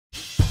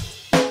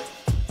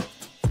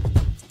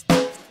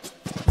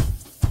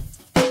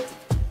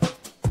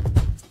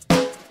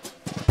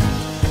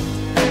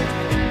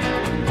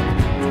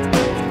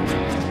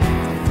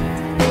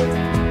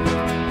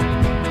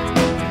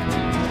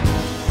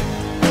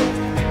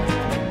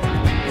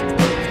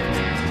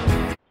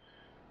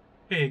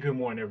Hey, good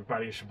morning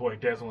everybody. It's your boy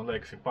Desmond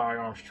Legacy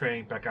Firearms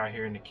Training, back out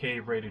here in the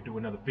cave ready to do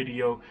another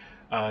video.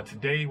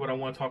 Today what I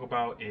want to talk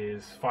about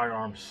is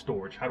firearms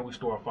storage. How do we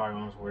store our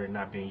firearms where they're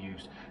not being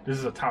used? This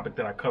is a topic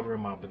that I cover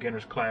in my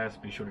beginner's class.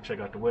 Be sure to check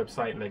out the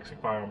website,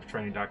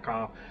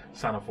 legacyfirearmstraining.com,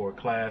 sign up for a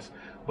class.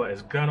 But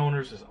as gun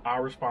owners, it's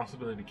our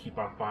responsibility to keep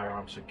our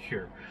firearms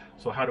secure.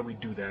 So how do we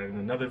do that? In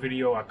another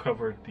video I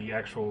covered the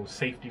actual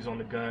safeties on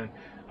the gun,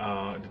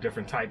 the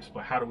different types,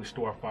 but how do we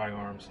store our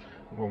firearms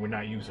when we're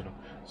not using them?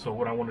 So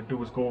what I want to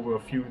do is go over a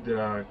few that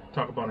I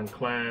talk about in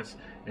class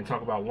and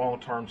talk about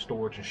long-term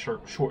storage and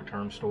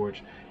short-term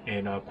storage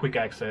and quick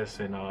access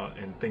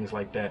and things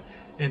like that,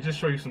 and just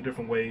show you some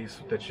different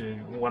ways that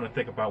you want to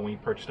think about when you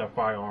purchase that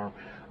firearm.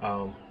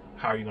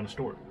 How are you going to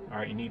store it? All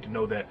right, you need to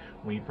know that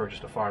when you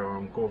purchase a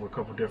firearm. Go over a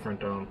couple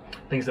different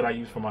things that I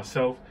use for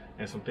myself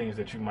and some things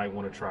that you might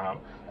want to try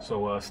out.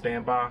 So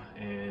stand by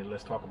and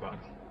let's talk about it.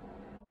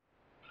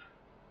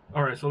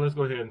 All right, so let's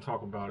go ahead and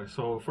talk about it.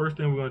 So first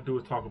thing we're going to do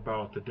is talk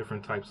about the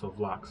different types of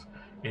locks.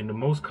 And the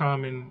most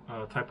common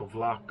type of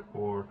lock,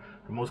 or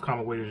the most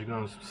common way that you're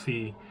going to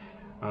see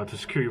to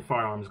secure your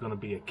firearm, is going to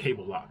be a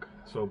cable lock.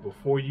 So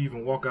before you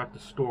even walk out the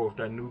store with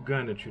that new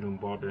gun that you done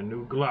bought, that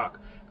new Glock,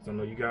 because I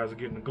know you guys are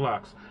getting the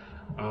Glocks,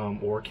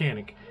 or a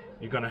Canic,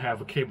 you're going to have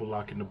a cable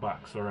lock in the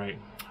box, all right?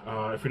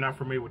 If you're not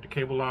familiar with the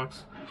cable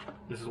locks,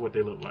 this is what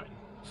they look like.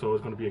 So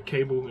it's going to be a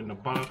cable in the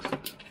box.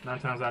 9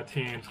 times out of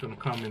 10, it's going to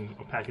come in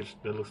a package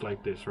that looks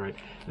like this, right?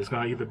 It's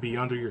going to either be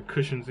under your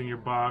cushions in your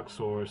box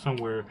or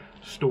somewhere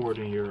stored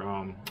in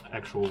your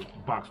actual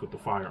box with the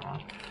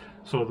firearm.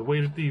 So the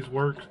way that these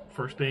work,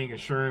 first thing,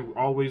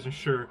 always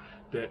ensure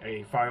that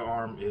a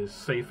firearm is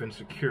safe and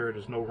secure.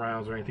 There's no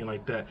rounds or anything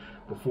like that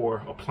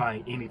before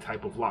applying any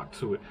type of lock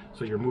to it.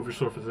 So you remove your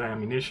source of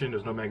ammunition.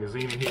 There's no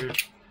magazine in here.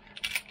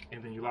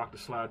 And then you lock the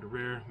slide to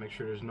rear. Make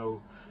sure there's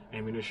no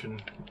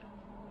ammunition,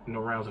 no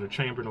rounds in the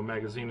chamber, no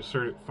magazine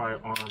inserted.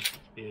 Firearm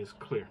is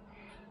clear.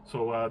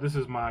 So this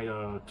is my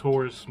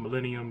Taurus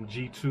Millennium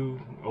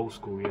G2, old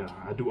school. Yeah,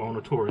 I do own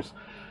a Taurus.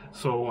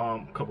 So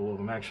a couple of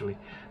them actually.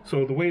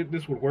 So the way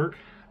this would work,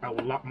 I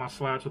will lock my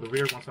slide to the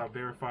rear once I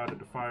verify that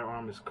the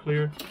firearm is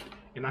clear,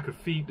 and I could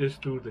feed this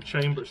through the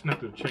chamber. It's not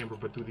through the chamber,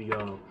 but through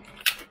the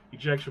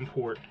ejection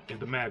port and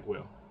the mag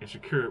well, and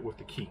secure it with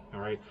the key.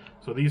 All right.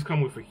 So these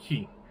come with a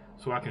key.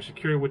 So I can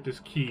secure it with this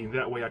key, and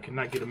that way I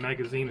cannot get a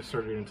magazine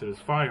inserted into this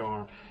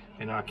firearm,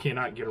 and I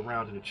cannot get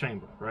around to the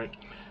chamber, right?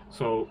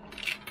 So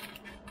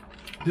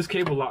this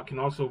cable lock can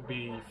also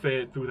be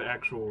fed through the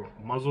actual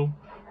muzzle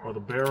or the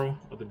barrel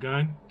of the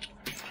gun.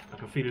 I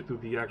can feed it through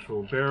the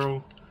actual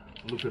barrel,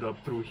 loop it up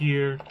through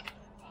here,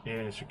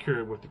 and secure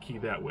it with the key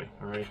that way,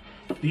 all right?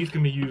 These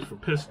can be used for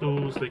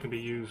pistols, they can be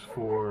used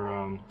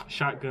for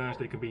shotguns,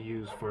 they can be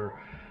used for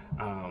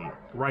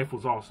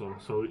rifles also.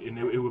 So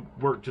it would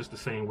work just the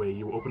same way.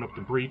 You open up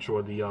the breech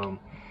or the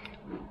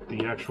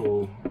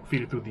actual,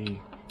 feed it through the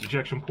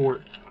ejection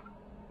port,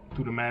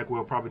 through the mag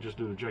well. Probably just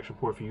do the ejection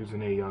port if you're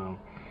using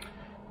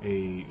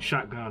a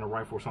shotgun, a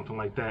rifle, or something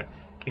like that,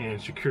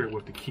 and secure it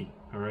with the key.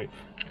 All right.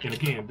 And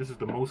again, this is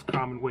the most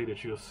common way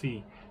that you'll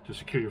see to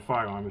secure your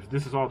firearm. If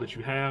this is all that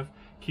you have,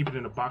 keep it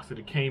in the box that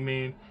it came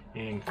in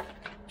and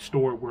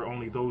store it where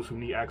only those who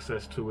need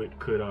access to it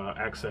could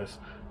access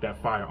that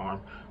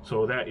firearm.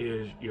 So that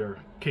is your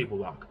cable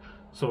lock.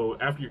 So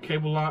after your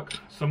cable lock,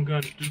 some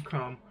guns do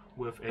come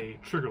with a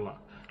trigger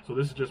lock. So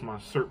this is just my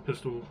SIRT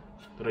pistol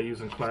that I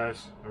use in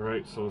class. All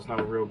right, so it's not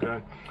a real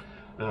gun.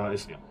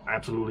 It's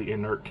absolutely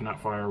inert,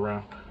 cannot fire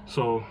around.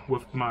 So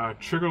with my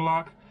trigger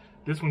lock,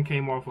 this one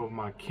came off of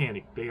my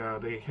Canic. They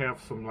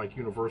have some like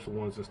universal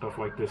ones and stuff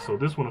like this. So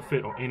this one will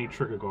fit on any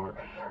trigger guard.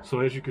 So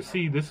as you can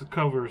see, this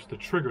covers the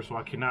trigger, so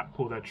I cannot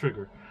pull that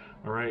trigger.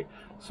 All right.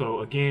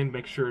 So again,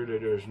 make sure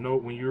that there's no,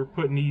 when you're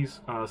putting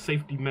these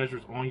safety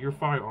measures on your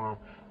firearm,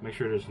 make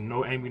sure there's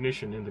no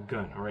ammunition in the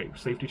gun. All right.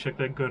 Safety check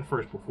that gun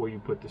first before you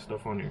put this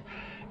stuff on there,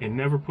 and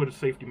never put a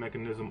safety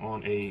mechanism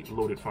on a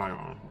loaded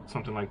firearm.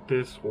 Something like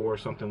this, or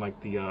something like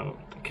the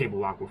cable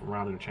lock with a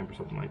round in the chamber,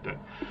 something like that.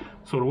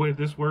 So the way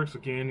this works,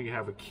 again, you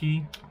have a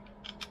key.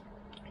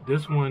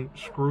 This one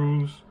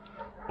screws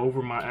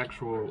over my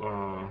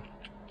actual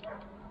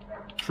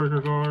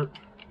trigger guard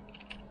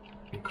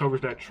and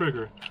covers that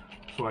trigger,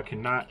 so I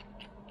cannot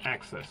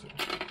access it.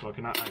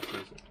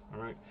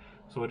 All right.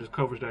 So it just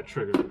covers that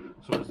trigger.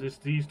 So it's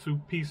just these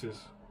two pieces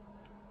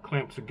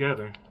clamped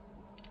together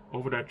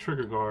over that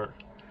trigger guard.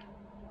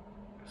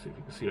 Let's see if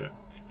you can see that.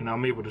 And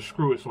I'm able to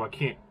screw it so I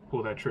can't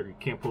pull that trigger.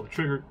 Can't pull the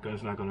trigger,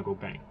 gun's not gonna go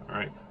bang. All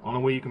right.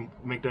 Only way you can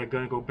make that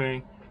gun go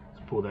bang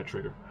is pull that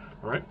trigger.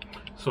 All right.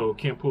 So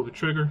can't pull the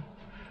trigger.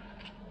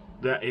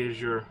 That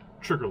is your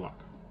trigger lock.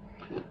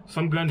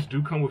 Some guns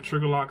do come with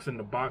trigger locks in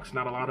the box.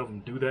 Not a lot of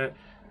them do that.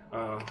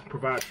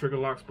 Provide trigger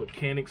locks, but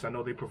Canics, I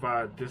know they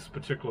provide. This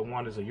particular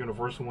one is a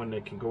universal one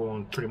that can go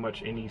on pretty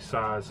much any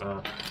size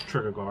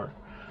trigger guard.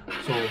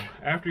 So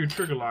after your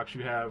trigger locks,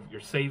 you have your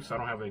safes. I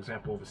don't have an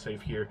example of a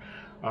safe here,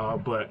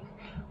 but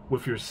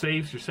with your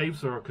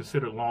safes are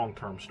considered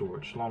long-term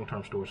storage.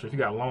 So if you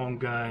got long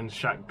guns,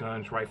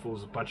 shotguns,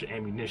 rifles, a bunch of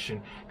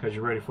ammunition because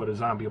you're ready for the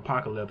zombie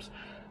apocalypse,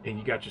 and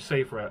you got your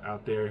safe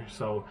out there.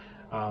 So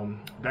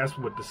that's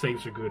what the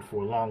safes are good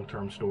for,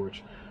 long-term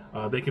storage.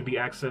 They can be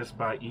accessed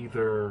by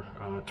either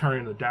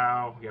turning the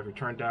dial. You have your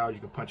turn dial, you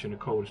can punch in the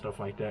code and stuff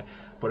like that.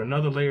 But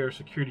another layer of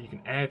security you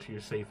can add to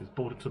your safe is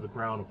bolted to the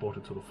ground or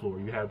bolted to the floor.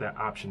 You have that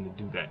option to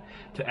do that,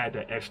 to add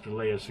that extra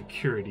layer of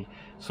security,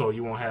 so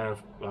you won't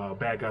have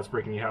bad guys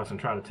breaking your house and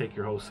try to take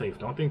your whole safe.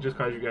 Don't think just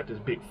because you got this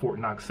big Fort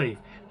Knox safe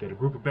that a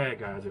group of bad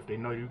guys, if they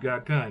know you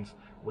got guns,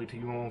 wait till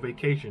you're on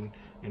vacation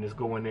and just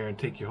go in there and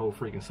take your whole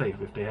freaking safe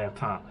if they have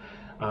time.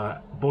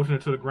 Bolting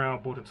it to the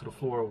ground, bolting it to the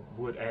floor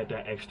would add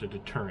that extra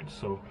deterrence.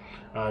 So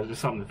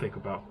just something to think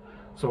about.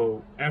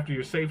 So after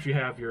your safes, you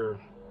have your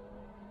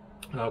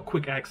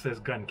quick access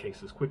gun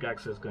cases.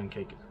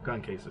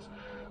 Gun cases.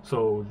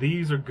 So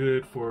these are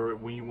good for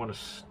when you want to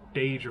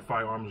stage your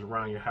firearms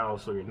around your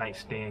house, or your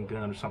nightstand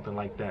gun or something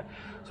like that.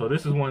 So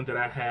this is one that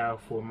I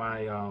have for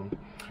my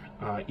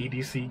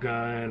EDC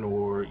gun,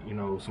 or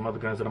some other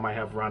guns that I might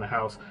have around the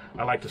house.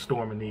 I like to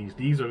store them in these.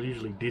 These are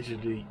usually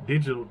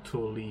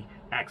digitally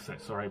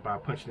accessed, all right, by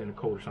punching in a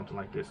code or something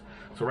like this.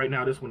 So right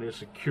now this one is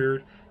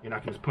secured, and I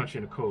can just punch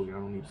in a code. I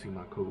don't need to see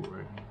my code,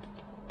 right?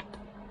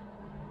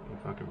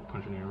 If I can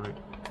punch in there, right?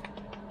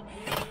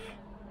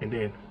 And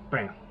then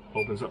bam,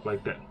 opens up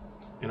like that.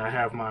 And I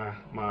have my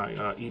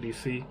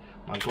EDC,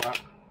 my Glock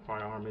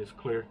firearm is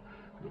clear.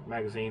 The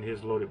magazine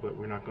is loaded, but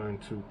we're not going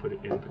to put it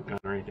in the gun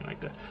or anything like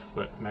that.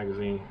 But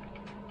magazine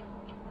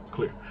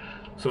clear.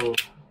 So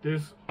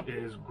this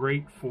is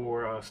great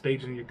for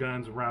staging your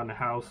guns around the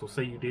house. So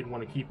say you did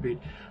want to keep it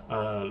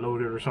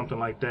loaded or something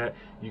like that,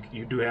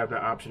 you do have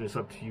that option. It's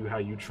up to you how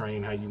you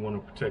train, how you want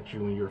to protect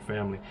you and your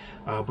family.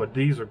 But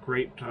these are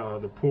great.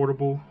 They're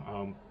portable.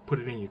 Put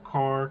it in your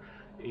car.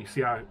 You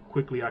see how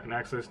quickly I can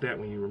access that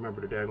when you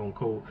remember the daggone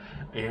code.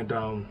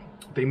 And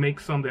they make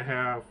some that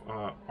have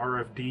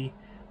RFD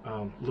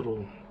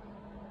little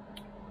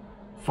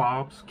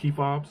fobs, key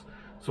fobs.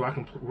 So I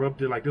can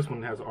rub it, like this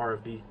one has an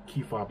RFD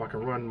key fob. I can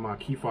run my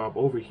key fob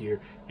over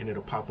here and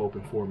it'll pop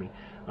open for me.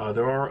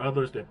 There are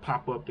others that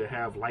pop up that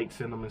have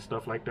lights in them and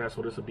stuff like that.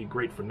 So this would be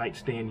great for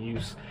nightstand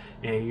use.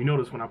 And you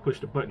notice when I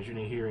push the buttons, you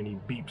didn't hear any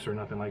beeps or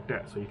nothing like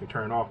that. So you can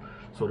turn it off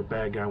so the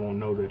bad guy won't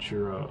know that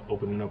you're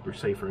opening up your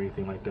safe or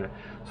anything like that.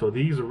 So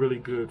these are really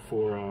good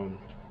for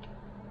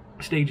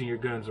staging your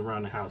guns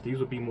around the house. These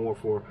would be more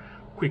for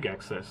quick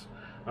access.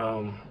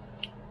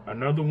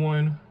 Another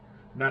one,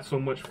 not so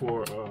much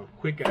for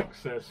quick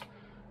access,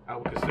 I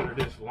would consider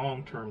this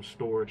long-term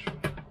storage,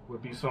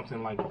 would be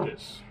something like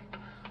this.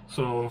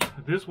 So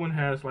this one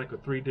has like a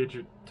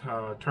 3-digit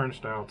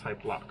turnstile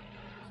type lock.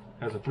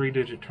 Has a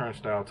 3-digit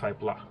turnstile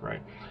type lock,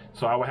 right?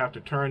 So I would have to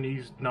turn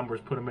these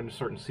numbers, put them in a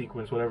certain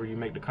sequence, whatever you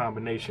make the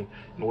combination,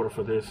 in order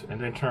for this, and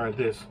then turn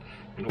this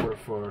in order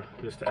for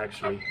this to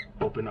actually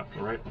open up,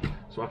 all right?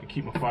 So I can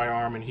keep my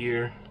firearm in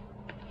here,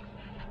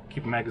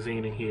 keep a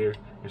magazine in here,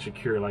 and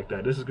secure it like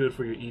that. This is good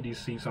for your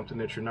EDC, something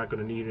that you're not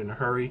going to need in a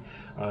hurry.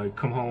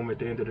 Come home at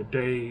the end of the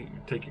day,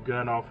 take your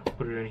gun off,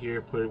 put it in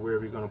here, put it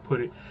wherever you're going to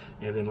put it,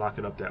 and then lock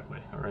it up that way,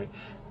 all right?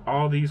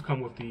 All these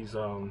come with these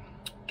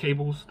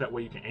cables. That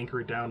way you can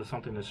anchor it down to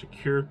something that's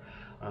secure.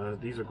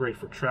 These are great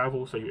for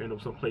travel, so you end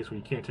up someplace where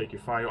you can't take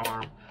your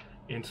firearm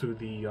into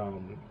the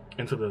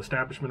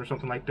establishment or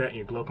something like that, and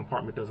your glove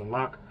compartment doesn't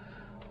lock.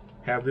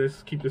 Have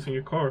this, keep this in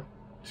your car,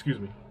 excuse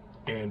me,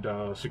 and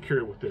secure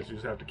it with this. You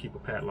just have to keep a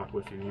padlock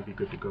with you and you'll be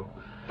good to go.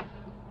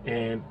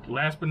 And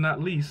last but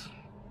not least,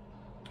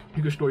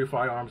 you can store your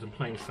firearms in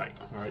plain sight.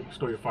 All right, you can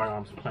store your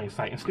firearms in plain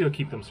sight and still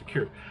keep them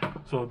secure.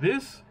 So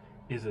this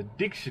is a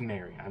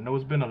dictionary. I know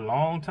it's been a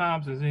long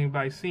time since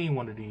anybody's seen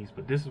one of these,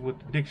 but this is what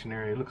the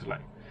dictionary looks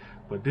like.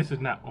 But this is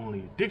not only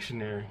a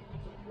dictionary,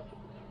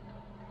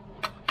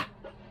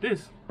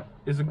 this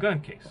is a gun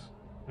case.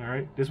 All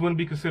right, this wouldn't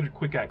be considered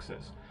quick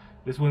access.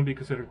 This wouldn't be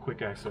considered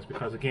quick access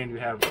because, again, you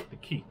have the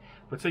key.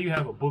 But say you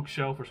have a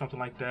bookshelf or something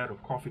like that, or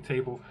coffee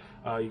table,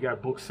 you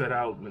got books set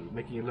out,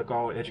 making you look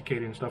all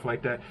educated and stuff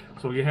like that.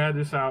 So you have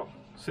this out,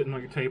 sitting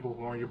on your table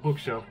or on your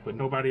bookshelf, but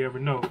nobody ever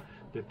know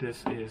that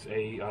this is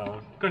a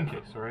gun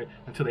case, all right?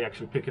 Until they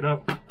actually pick it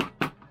up,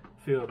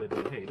 feel that,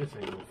 hey, this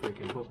ain't no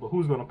freaking book. But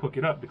who's going to pick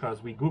it up?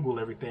 Because we Google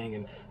everything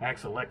and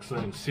ask Alexa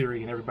and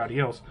Siri and everybody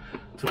else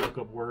to look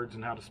up words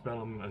and how to spell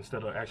them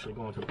instead of actually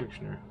going to a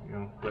dictionary, you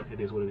know. But it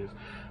is what it is.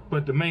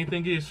 But the main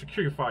thing is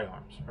secure your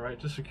firearms, all right?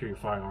 Just secure your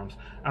firearms.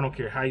 I don't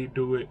care how you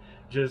do it.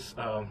 Just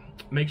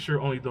make sure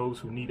only those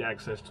who need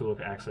access to it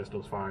can access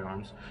those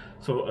firearms.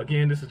 So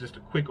again, this is just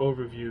a quick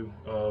overview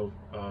of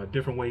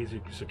different ways you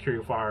can secure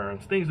your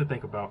firearms, things to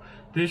think about.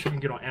 This you can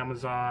get on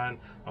Amazon,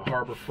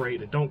 Harbor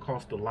Freight. It don't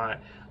cost a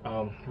lot.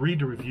 Read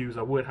the reviews.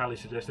 I would highly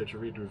suggest that you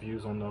read the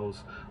reviews on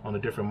those, on the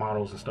different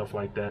models and stuff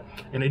like that.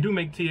 And they do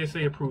make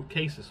TSA approved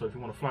cases. So if you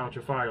want to fly out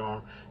your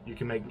firearm, you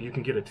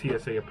can get a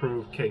TSA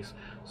approved case.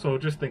 So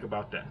just think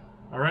about that.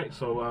 All right.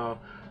 So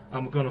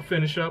I'm gonna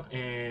finish up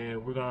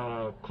and we're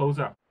gonna close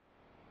out.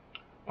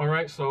 All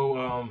right,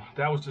 so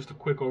that was just a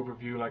quick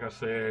overview, like I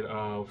said,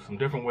 of some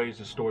different ways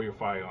to store your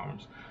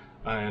firearms.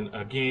 And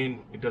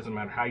again, it doesn't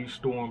matter how you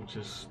store them,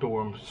 just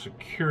store them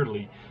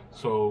securely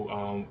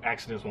so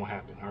accidents won't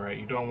happen. All right,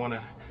 you don't want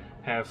to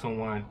have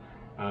someone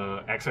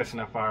accessing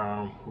that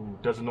firearm who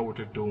doesn't know what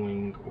they're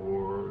doing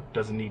or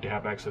doesn't need to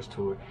have access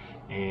to it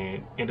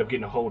and end up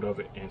getting a hold of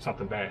it and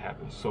something bad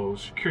happens. So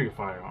secure your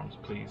firearms,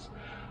 please.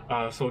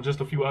 So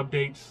just a few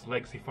updates.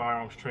 Legacy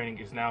Firearms Training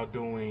is now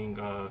doing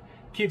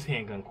kids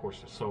handgun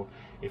courses. So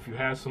if you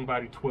have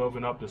somebody 12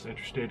 and up that's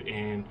interested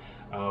in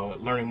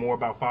learning more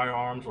about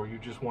firearms, or you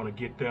just want to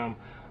get them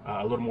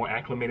a little more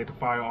acclimated to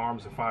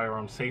firearms and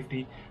firearm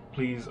safety,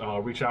 please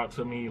reach out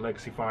to me,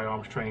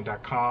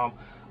 legacyfirearmstraining.com.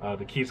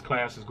 The kids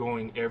class is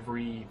going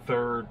every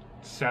third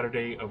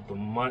Saturday of the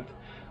month.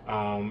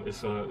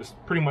 It's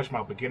pretty much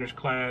my beginner's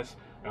class.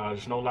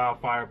 There's no live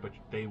fire, but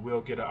they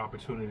will get an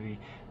opportunity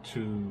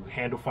to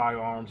handle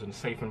firearms in a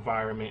safe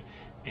environment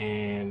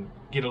and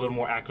get a little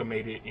more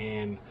acclimated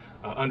and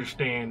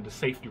understand the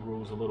safety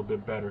rules a little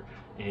bit better,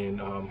 and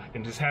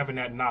just having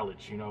that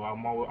knowledge. You know,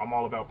 I'm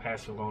all about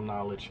passing along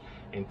knowledge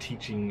and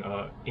teaching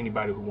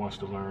anybody who wants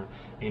to learn.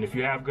 And if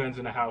you have guns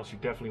in the house, you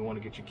definitely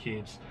want to get your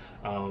kids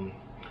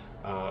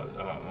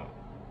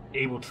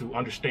able to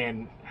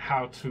understand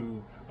how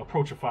to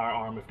approach a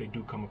firearm if they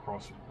do come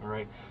across it. All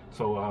right,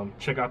 so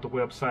check out the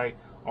website.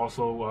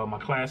 Also, my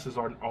classes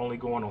are only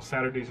going on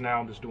Saturdays now.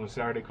 I'm just doing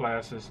Saturday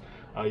classes.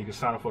 You can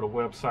sign up for the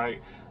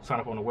website,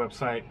 sign up on the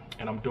website,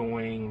 and I'm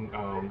doing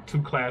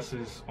 2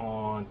 classes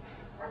on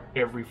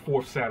every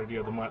 4th Saturday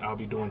of the month. I'll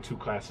be doing 2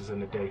 classes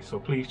in a day. So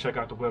please check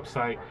out the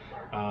website.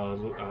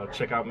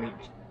 Check out me.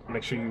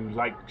 Make sure you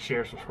like,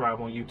 share,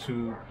 subscribe on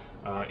YouTube,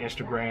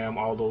 Instagram,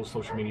 all those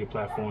social media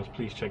platforms.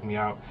 Please check me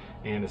out.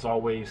 And as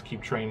always,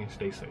 keep training,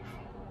 stay safe.